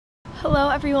Hello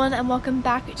everyone and welcome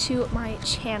back to my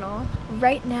channel.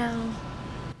 Right now,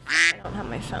 I don't have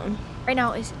my phone. Right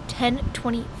now is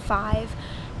 10:25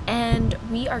 and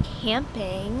we are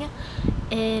camping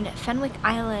in Fenwick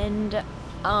Island,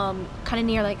 kind of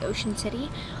near like Ocean City.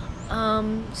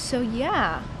 So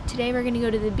yeah, today we're gonna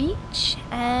go to the beach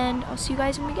and I'll see you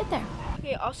guys when we get there.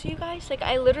 Okay, I'll see you guys. Like,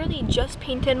 I literally just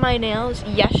painted my nails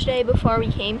yesterday before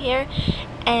we came here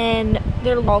and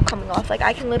they're all coming off. Like,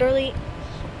 I can literally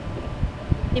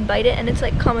bite it and it's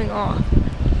like coming off.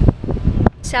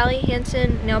 Sally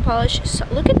Hansen nail polish. So,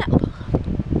 look at that.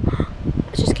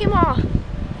 It just came off.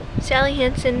 Sally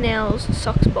Hansen nails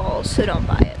sucks balls, so don't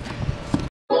buy it.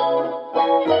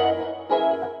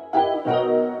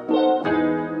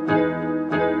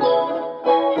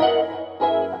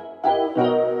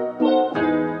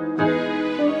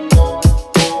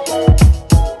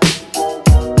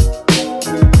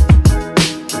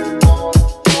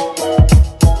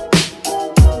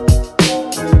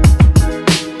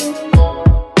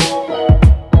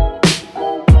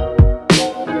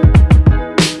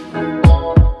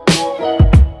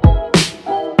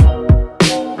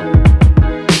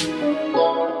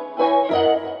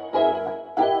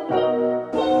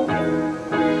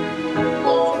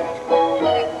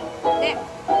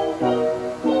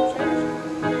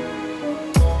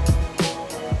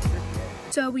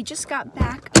 So we just got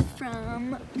back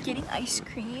from getting ice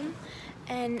cream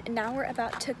and now we're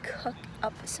about to cook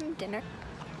up some dinner.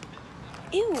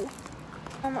 Ew!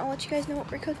 I'll let you guys know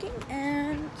what we're cooking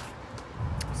and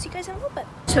see you guys in a little bit.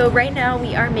 So right now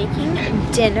we are making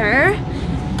dinner.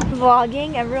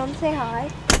 Vlogging, everyone say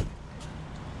hi.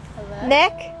 Hello.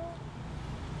 Nick?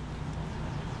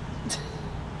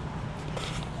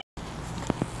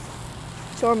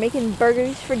 So we're making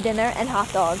burgers for dinner and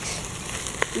hot dogs.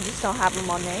 We just don't have them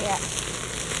on there yet.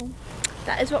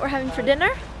 That is what we're having for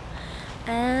dinner.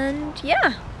 And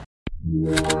yeah.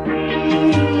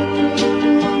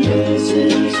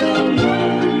 Missing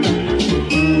someone.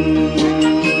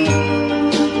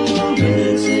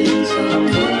 Missing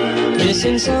someone.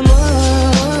 Missing someone.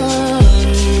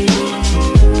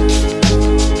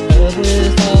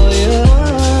 With all your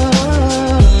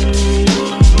heart.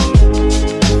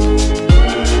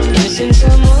 Missing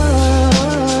someone.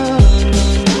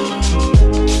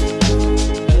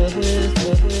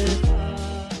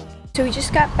 So we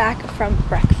just got back from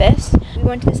breakfast. We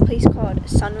went to this place called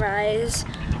Sunrise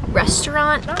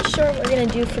Restaurant. Not sure what we're gonna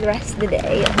do for the rest of the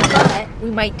day, but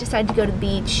we might decide to go to the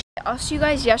beach. Also, you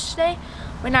guys, yesterday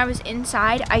when I was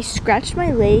inside, I scratched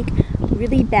my leg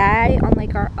really bad on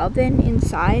like our oven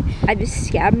inside. I have a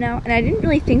scab now, and I didn't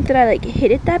really think that I like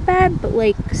hit it that bad, but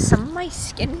like some of my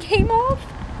skin came off.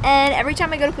 And every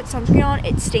time I go to put sunscreen on,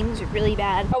 it stings really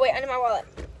bad. Oh wait, I need my wallet.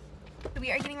 We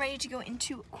are getting ready to go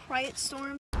into Quiet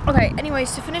Storm. Okay,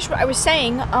 anyways, to finish what I was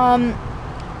saying,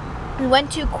 we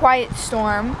went to Quiet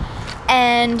Storm,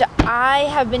 and I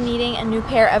have been needing a new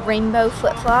pair of rainbow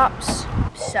flip-flops.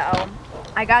 So,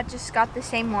 I just got the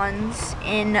same ones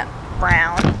in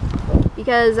brown,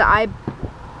 because I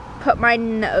put mine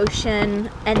in the ocean,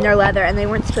 and they're leather, and they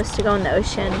weren't supposed to go in the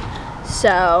ocean.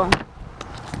 So,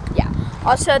 yeah.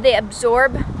 Also, they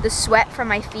absorb the sweat from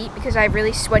my feet, because I have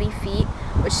really sweaty feet,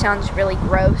 which sounds really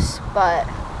gross, but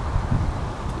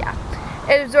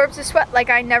it absorbs the sweat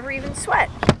like I never even sweat.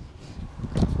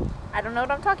 I don't know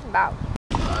what I'm talking about.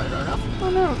 I don't know. Oh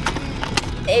no.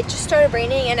 It just started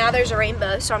raining and now there's a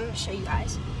rainbow, so I'm going to show you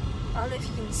guys. I don't know if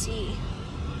you can see,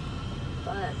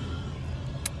 but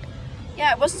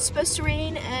yeah, it wasn't supposed to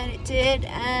rain and it did,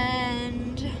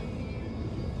 and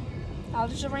now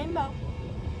there's a rainbow.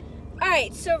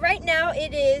 Alright, so right now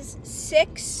it is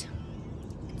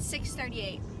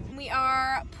 6:38. We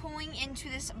are pulling into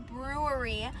this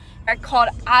brewery called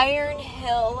Iron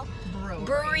Hill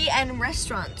Brewery and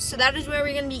Restaurant. So that is where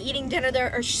we're going to be eating dinner.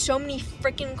 There are so many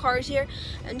freaking cars here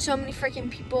and so many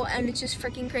freaking people, and it's just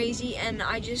freaking crazy, and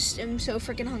I just am so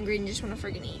freaking hungry and just want to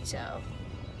freaking eat. So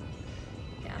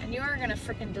yeah. And you are going to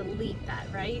freaking delete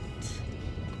that, right?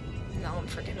 No, I'm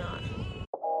freaking not.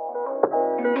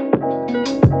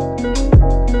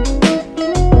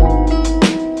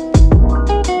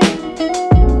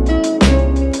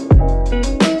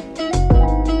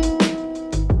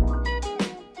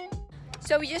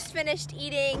 So we just finished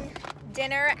eating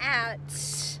dinner at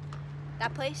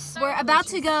that place. We're about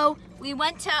to go. We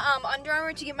went to Under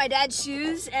Armour to get my dad's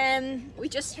shoes, and we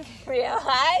just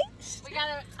realized we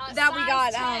got a that we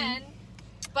got 10,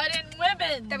 but in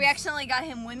women. That we accidentally got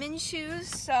him women's shoes,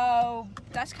 so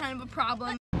that's kind of a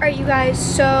problem. Alright, you guys,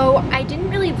 so I didn't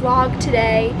really vlog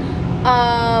today,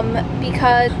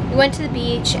 because we went to the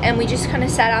beach and we just kind of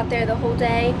sat out there the whole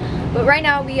day. But right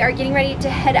now we are getting ready to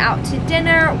head out to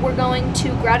dinner. We're going to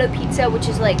Grotto Pizza, which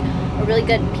is like a really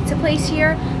good pizza place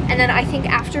here. And then I think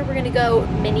after we're gonna go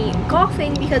mini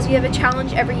golfing because we have a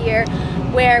challenge every year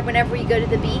where whenever we go to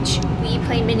the beach, we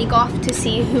play mini golf to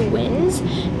see who wins.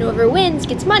 And whoever wins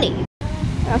gets money.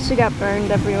 I also got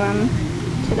burned everyone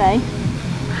today.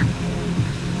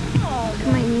 Oh, look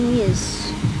at my knees.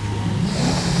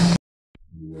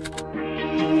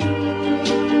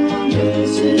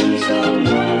 Missing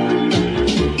someone.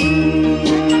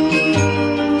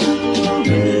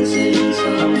 Missing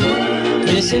someone.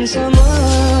 Missing someone.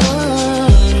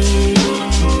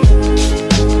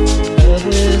 Love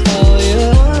with all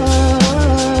your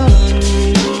heart.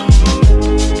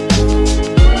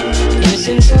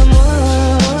 Missing someone.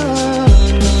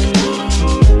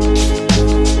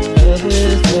 Love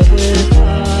with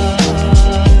heart.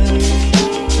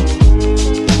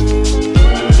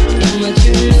 How much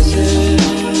you miss it.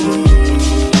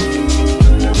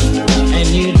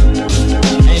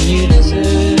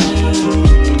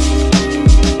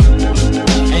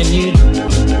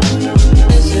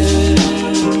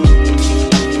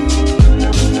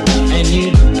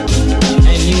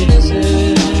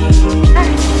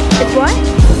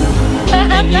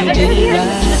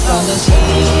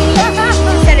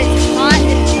 Said it's hot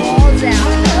and balls out.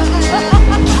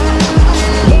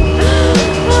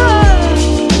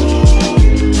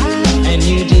 And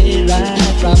you did it right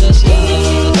from the start.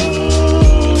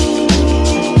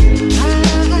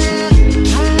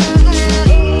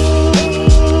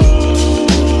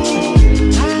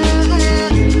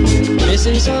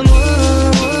 Missing someone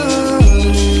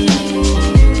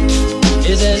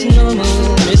is as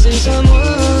normal. Missing someone.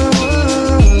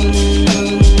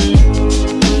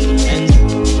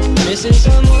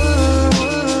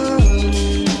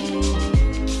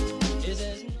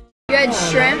 You had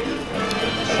shrimp?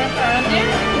 Shrimp are on there?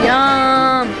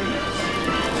 Yum!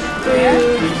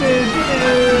 Food,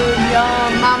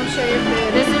 yum. Mom, show your food.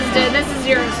 This is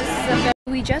yours. This is okay.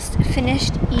 We just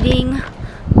finished eating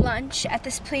lunch at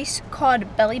this place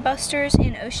called Belly Busters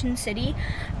in Ocean City.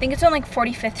 I think it's on like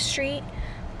 45th Street.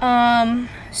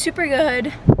 Super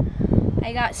good.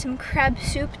 I got some crab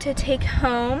soup to take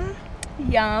home.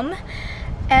 Yum.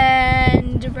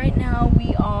 And right now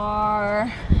we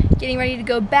are getting ready to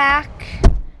go back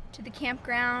to the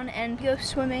campground and go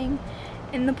swimming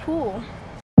in the pool.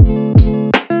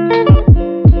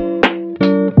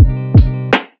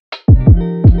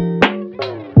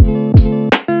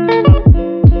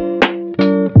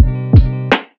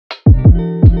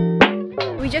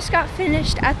 We just got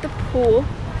finished at the pool.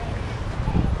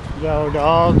 Yo,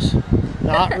 dogs.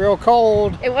 Not real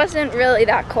cold. It wasn't really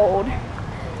that cold.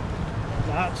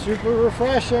 Not super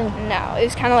refreshing. No, it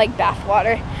was kind of like bath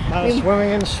water. Kind of swimming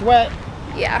in sweat.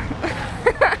 Yeah.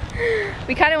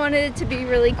 We kind of wanted it to be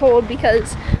really cold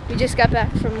because we just got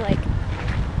back from like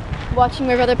watching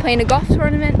my brother play in a golf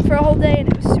tournament for a whole day and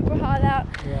it was super hot out.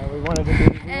 Yeah, we wanted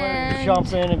to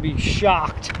jump in and be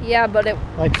shocked. Yeah, but it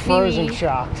like frozen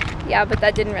shocked. Yeah, but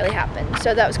that didn't really happen.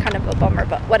 So that was kind of a bummer,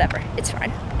 but whatever, it's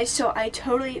fine. So I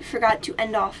totally forgot to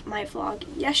end off my vlog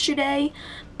yesterday,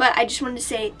 but I just wanted to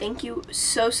say thank you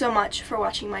so much for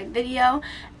watching my video,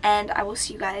 and I will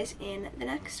see you guys in the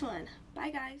next one.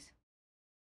 Bye guys.